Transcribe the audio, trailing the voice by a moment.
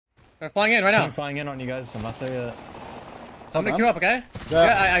They're flying in right now. I'm flying in on you guys. I'm not there yet. I'm gonna queue up, okay?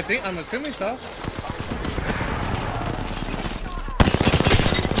 Yeah. I think, I'm assuming so.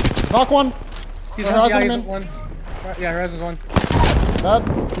 Knock one. He's Horizon he's him in. one. Yeah, Horizon's one. Dead.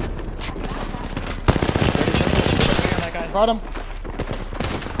 Got him.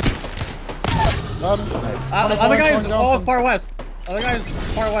 Dead. Nice. Other guy is all Johnson. far west. Other guy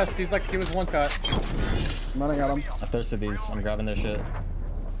is far west. He's like, he was one cut. I'm running at him. I thirsted these. I'm grabbing their shit.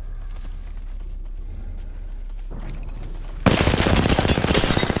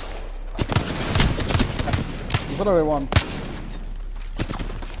 There's literally one.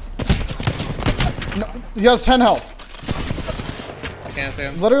 No, he has 10 health. I can't see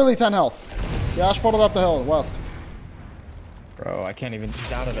him. Literally 10 health. Yeah, Ash pulled it up the hill, west. Bro, I can't even.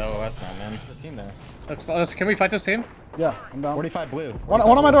 He's out of the OS now, man. The team there. Can we fight this team? Yeah, I'm down. 45 blue. One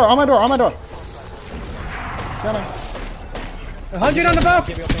on my door, on my door, on my door. Scanning. 100 on the boat!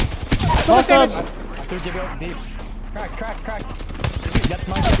 Knock dead. I threw Gibby out deep. Cracked. That's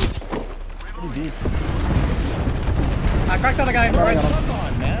my shit. Pretty deep. I cracked the other guy. Right. Come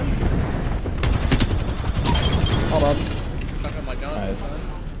on, man. Hold on. Nice.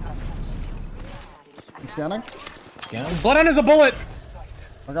 I'm scanning. Scan. Blood on is a bullet!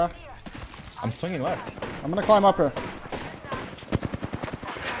 Okay. I'm swinging left. I'm gonna climb up here.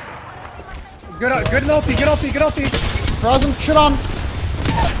 Good ulti, good ulti! Horizon, shit on.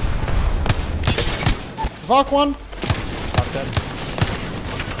 Valk one. Lock dead.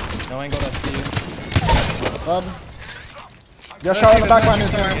 No angle, that's you. Dead. Get shot in the back line. I'm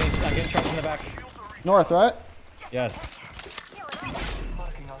getting trapped in the back. North, right? Yes.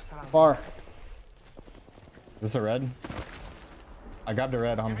 Bar. Is this a red? I grabbed a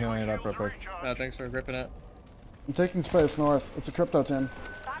red. I'm healing it up real quick. No, thanks for gripping it. I'm taking space north. It's a crypto team.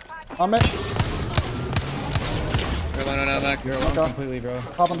 I'm it. You're alone now, Mac. You're alone completely, bro.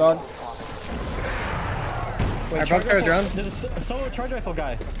 Popping dog. I broke their drone. There's a solo charge rifle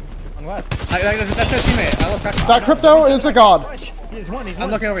guy on left. That's their teammate. I will crack. That crypto is a god. He's one.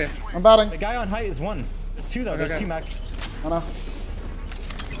 I'm looking over you. I'm batting. The guy on height is one. There's two though. There's two Mac. I know.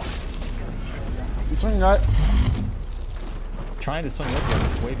 I'm swinging right. Trying to swing with you. I'm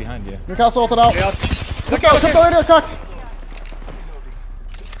just way behind you. Newcastle ulted out. Yeah. Crypto right here, cracked.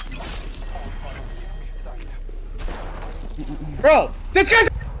 Bro, this guy's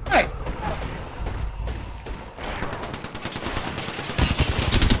hey.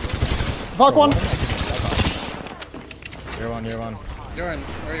 Valk one. You're one. Jordan,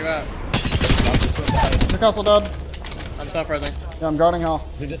 where are you at? Newcastle dead. I'm self-resing. Yeah, I'm guarding hell.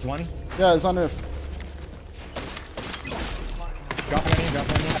 Is it just one? Yeah, it's on roof. Drop on me.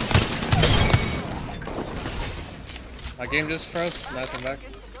 My game just froze. Nice one back.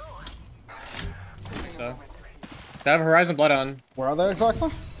 So. They have Horizon blood on. Where are they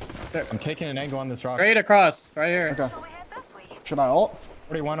exactly? I'm taking an angle on this rock. Straight across, right here. Okay. Should I ult?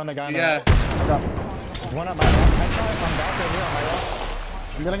 41 on the guy. Yeah. Okay. There's one on my rock. I tried on back right here on my rock.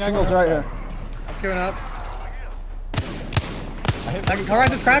 I'm getting angles right here. I'm queuing up. I hit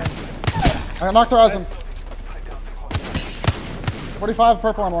Horizon's cracked. I got knocked Horizon. 45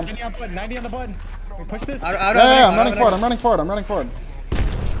 purple on one. 90 on button. 90 on the button. We push this. Yeah, I'm running forward.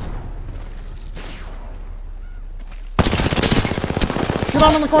 Shoot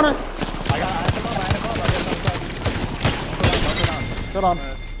on in the corner. I had him up. Shoot on.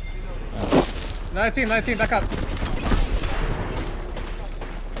 Nice team, back up.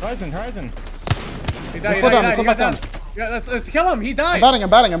 Horizon. He died, Slow down, slow back down. Yeah, let's kill him, he died. I'm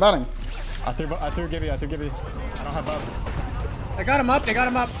batting. I threw Gibby. I don't have up. They got him up.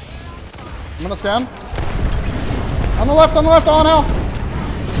 I'm gonna scan. On the left, on hell.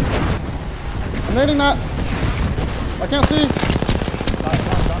 I'm nading that. I can't see.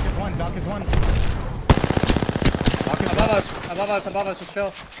 Valk is one. Above us, just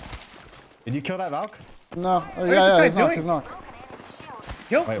chill. Did you kill that Valk? No. Oh, is yeah, this guy he's knocked.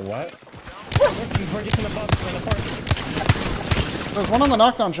 Kill. Wait, what? Listen, before you get to the port. There's one on the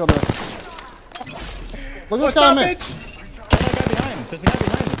knockdown shield here. Look at this guy on me. There's a guy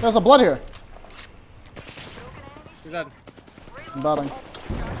behind. There's a blood here. He's dead. I'm batting.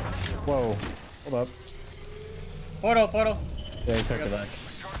 Whoa. Hold up. Portal. Yeah, he took it back.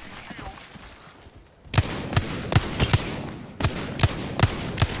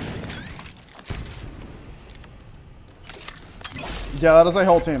 Yeah, that is a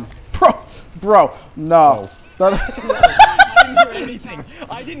whole team. Bro, no. That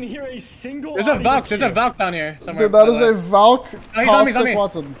I didn't hear a single. There's a Valk down here somewhere. Dude, that is a Valk he's on me.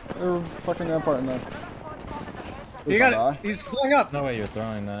 Watson. They're fucking Rampart in there. He's slowing up. No way you're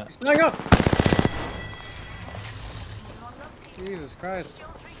throwing that. He's slowing up. Jesus Christ.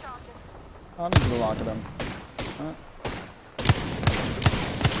 I need to lock it in.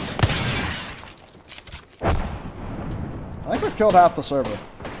 I think we've killed half the server.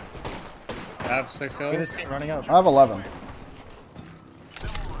 I have 6 Look at kills. this team running up. I have 11.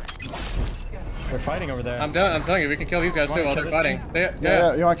 They're fighting over there. I'm done. I'm telling you, we can kill these guys too while they're fighting.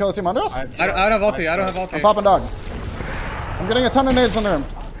 Yeah. You want to kill the team under us? I don't have ulti. I don't have ulti. I'm popping dog. I'm getting a ton of nades in the room.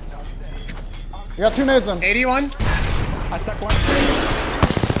 You got 2 nades in. 81. I stuck one.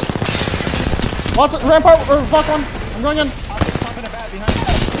 Watch it, rampart or fuck one. I'm going in. Popping a bat behind.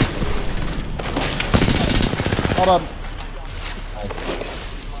 Hold on. Nice.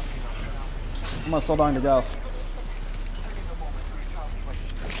 I'm still dying to gas.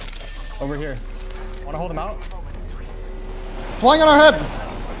 Over here. Want to hold him out? Flying on our head.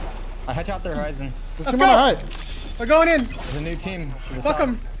 I hedge out their horizon. There's Let's too many go. height. We're going in. There's a new team. to the Fuck south.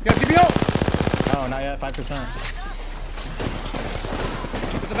 him. You got TBO. Oh, not yet. 5%.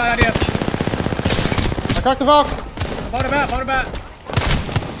 It's a bad idea. I cracked the Valk. Pound a bat. Pound a bat.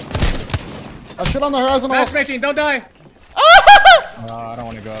 I shit on the horizon walls. Matchmaking. Don't die. I don't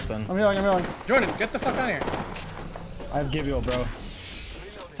want to go up then. I'm healing, I'm healing. Jordan, get the fuck out of here. I have Gibio, bro.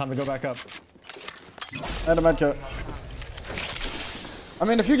 It's time to go back up. I had a medkit. I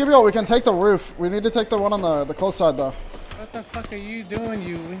mean, if you give me all, we can take the roof. We need to take the one on the close side, though. What the fuck are you doing,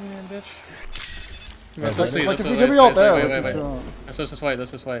 you wingman bitch? Guys, Let's ready? see, Like, let's if you wait, give me all wait, there, wait, we wait, can wait. kill him. Let's just wait.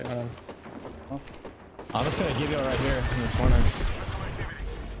 Let's just wait. Hold on. I'm just gonna Gibio right here in this corner.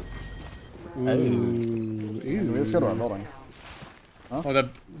 Easy, let's go to our building. Oh,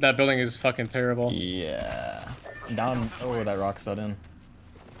 that building is fucking terrible. Yeah. Down. Oh, that rock set in.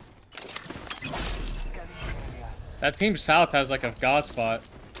 That team south has like a god spot.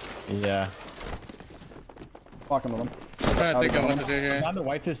 Yeah. Fucking with them. I'm trying to think of what to do here. Time to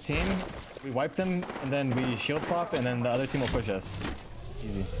wipe this team. We wipe them, and then we shield swap, and then the other team will push us.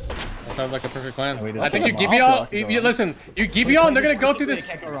 Easy. That sounds like a perfect plan. We just I think you take give them me off, so all. I can go You on. listen. You give me all, and they're gonna go through It this.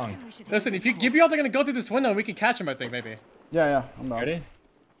 can't go wrong. Listen, if you give me all, they're gonna go through this window, and we can catch them. I think maybe. Yeah, I'm down. Ready?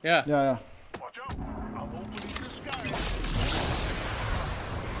 Yeah. Yeah.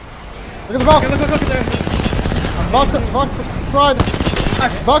 Look at the Valk! Okay, look there. Valk fried!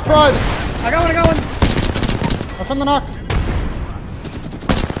 Valk fried! I got one. I found the knock.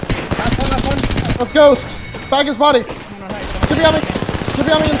 Last one. Let's ghost! Bag his body! Someone on height. Should be on me! Should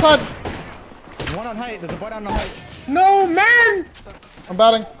be on me inside! There's one on height. There's a boy down on height. No, man! I'm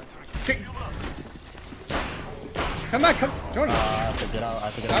batting. Come back, come. Jordan, I have to get out. I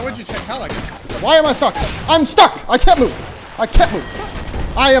have to get why out. would you check out like that? Why am I stuck? I'm stuck! I can't move! I can't move!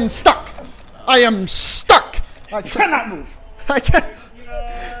 I am stuck! I am stuck! I cannot move! I can't.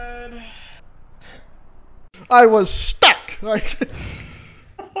 I was stuck!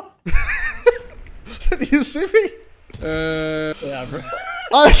 Did you see me? Yeah, bro.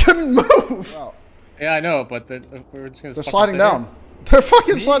 I couldn't move! Yeah, I know, but we're just gonna. They're sliding down. They're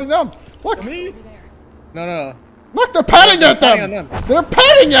fucking sliding down. Look! Me? No. Look, they're patting at They're patting them! on them. They're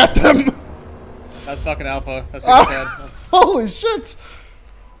patting at them! That's fucking alpha. That's really bad. Holy shit!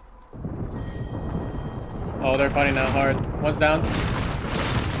 Oh, they're fighting now hard. One's down.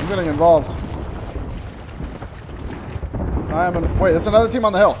 I'm getting involved. I am in. Wait, there's another team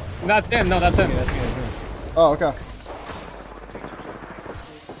on the hill. That's him. No, that's him. Oh, okay.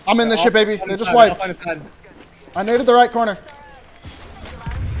 I'm in this shit, baby. They just I'll wiped. find his side. I naded the right corner.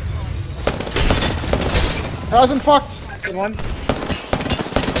 Horizon fucked. Good one.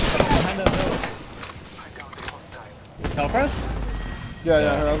 Behind the hill. Telpress?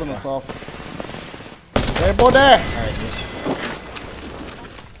 Yeah, Horizon was off. Hey, boy, there. Alright,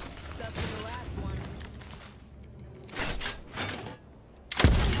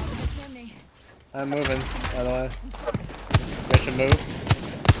 I'm moving, by the way. I should move.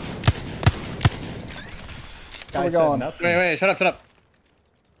 Where we Guys said going? nothing. Wait, shut up.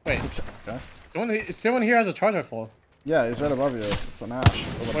 Wait. Okay. Someone here has a charger full. Yeah, he's right above you. It's an Ash.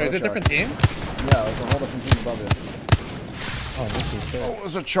 with Wait, is bow it a check. different team? Yeah, there's a whole different team above you. Oh, this is sick. Oh,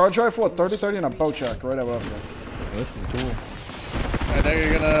 there's a charge rifle at 30-30 and a bow check right above you. This is cool. I think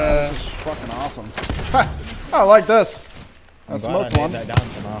you're gonna. This is fucking awesome. I like this. I I'm glad smoked I one. made that down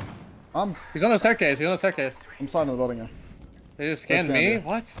somehow. He's on the staircase. I'm sliding to the building here. They just scanned They scanned me? you.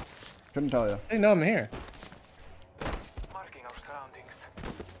 What? Couldn't tell you. I didn't know I'm here.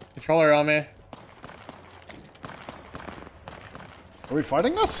 Controller on me. Are we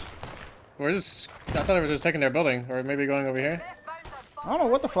fighting this? We're just. I thought they were just taking their building, or maybe going over here. I don't know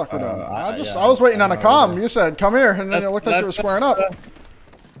what the fuck we're doing. I yeah, was waiting on a I comm. You said, come here, and then That's- it looked like you were that's- squaring up.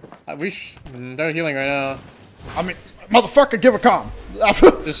 They're healing right now. I mean, motherfucker, give a comm.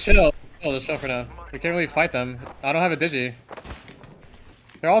 Just chill. Just chill for now. We can't really fight them. I don't have a digi.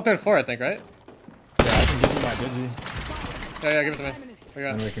 They're all third floor, I think, right? Yeah, I can give you my digi. Yeah, give it to me. We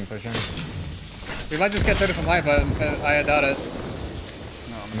got And it. we can push in. We might just get 30 from height, but I doubt it.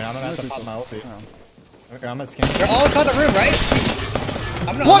 I mean, I'm gonna have to pop my ulti. Okay, I'm gonna skin. They're all inside the room,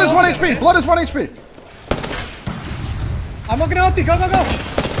 right? Blood is 1 HP! Blood is 1 HP! I'm looking at ulti. Go, go, go!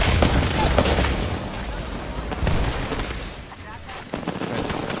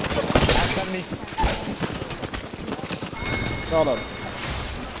 Back 70. Well done.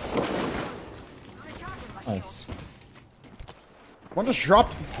 Nice. One just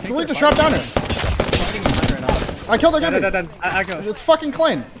dropped. Three just dropped down here. I killed their Gibby. Done. I go. It's fucking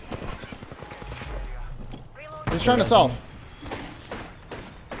clean. He's trying to self.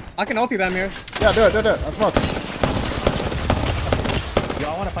 I can ulti them here. Yeah, do it. That's smoke.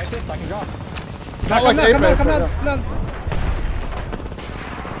 Y'all wanna fight this? I can drop. Not like 8 come down.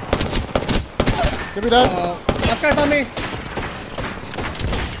 Give me that. Last guy's on me.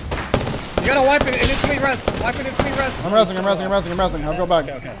 You gotta wipe it and instantly rest. Wipe it instantly rest. I'm resing. I'll go back.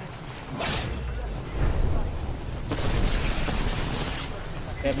 Okay.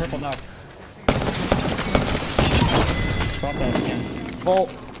 They have purple nuts. Swap that again. Volt.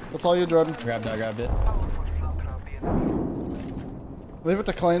 That's all you, Jordan. I grabbed it. Leave it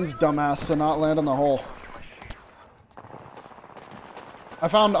to Clayton's dumbass to not land in the hole. I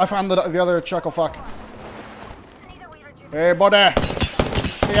found the other chuckle fuck. Hey, buddy.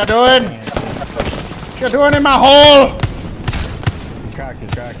 What you doing? What you doing in my hole? He's cracked.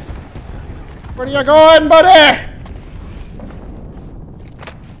 Where are you going, buddy?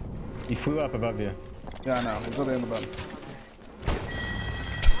 He flew up above you. Yeah, I know. He's at the end of the bed.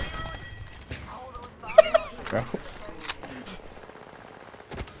 Bro.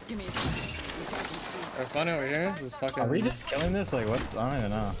 They're fun over here. Just fucking. Are we just killing this? Like, what's... I don't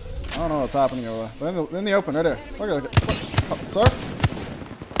even know. I don't know what's happening over there. They're in the open, right there. Look at it. Oh, sir?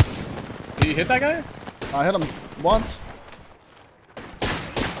 Did you hit that guy? I hit him once.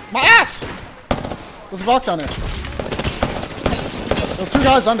 My ass! There's a Valk down here. There's 2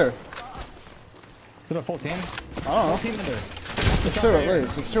 guys under. Is it a full team? I don't know. Full team under. It's 2 at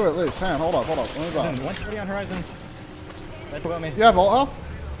least. It's 2 at least. Hang on, hold up. Let me go. Listen, 130 on horizon. Right below me. You have Volt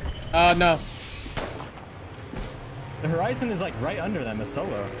health? No. The horizon is like right under them, is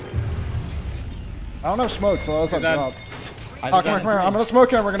solo. I don't have smoke, so that's up Dead. top. I Oh, just come got here. I'm gonna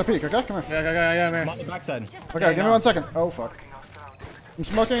smoke you and we're gonna peek, okay? Come here. Yeah, I'm man. on the backside. Okay, give me 1 second. Oh, fuck. I'm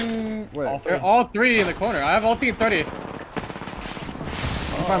smoking. Wait. All They're all 3 in the corner. I have ulti in 30. I'm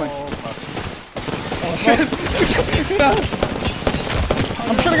timing. Oh shit! No.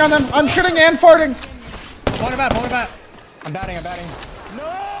 I'm shitting on them. I'm shitting and farting. Point it back. I'm batting.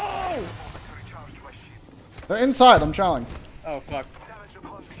 No! They're inside. I'm chowing. Oh fuck.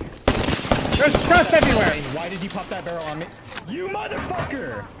 There's shots everywhere! Why did you pop that barrel on me? You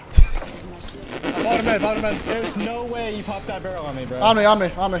motherfucker! Bottom end. There's no way you popped that barrel on me, bro. On me.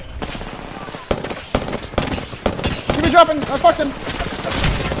 Give me dropping. I fucked him.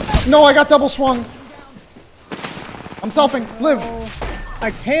 No, I got double swung. I'm selfing. Live.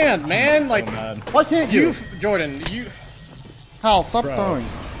 I can't, man. Like, Why can't you? Jordan, Hal, stop Bro. throwing.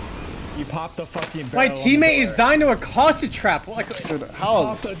 You popped the fucking my barrel. teammate is dying to a caustic trap. Like, Dude,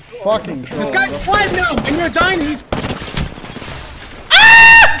 Hal is fucking troll. this guy's platinum, and you're dying. He's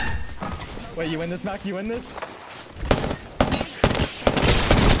Wait, you win this, Mac? You win this?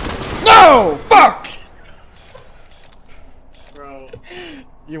 No! Fuck! bro.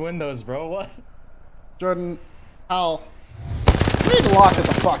 You win those, bro. What? Jordan, Hal, you need to lock it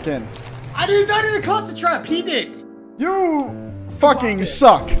the fuck in. I didn't die to the caustic trap. He did. You fucking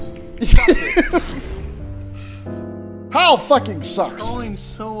suck. Hal fucking sucks. Going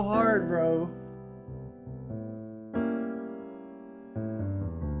so hard, bro.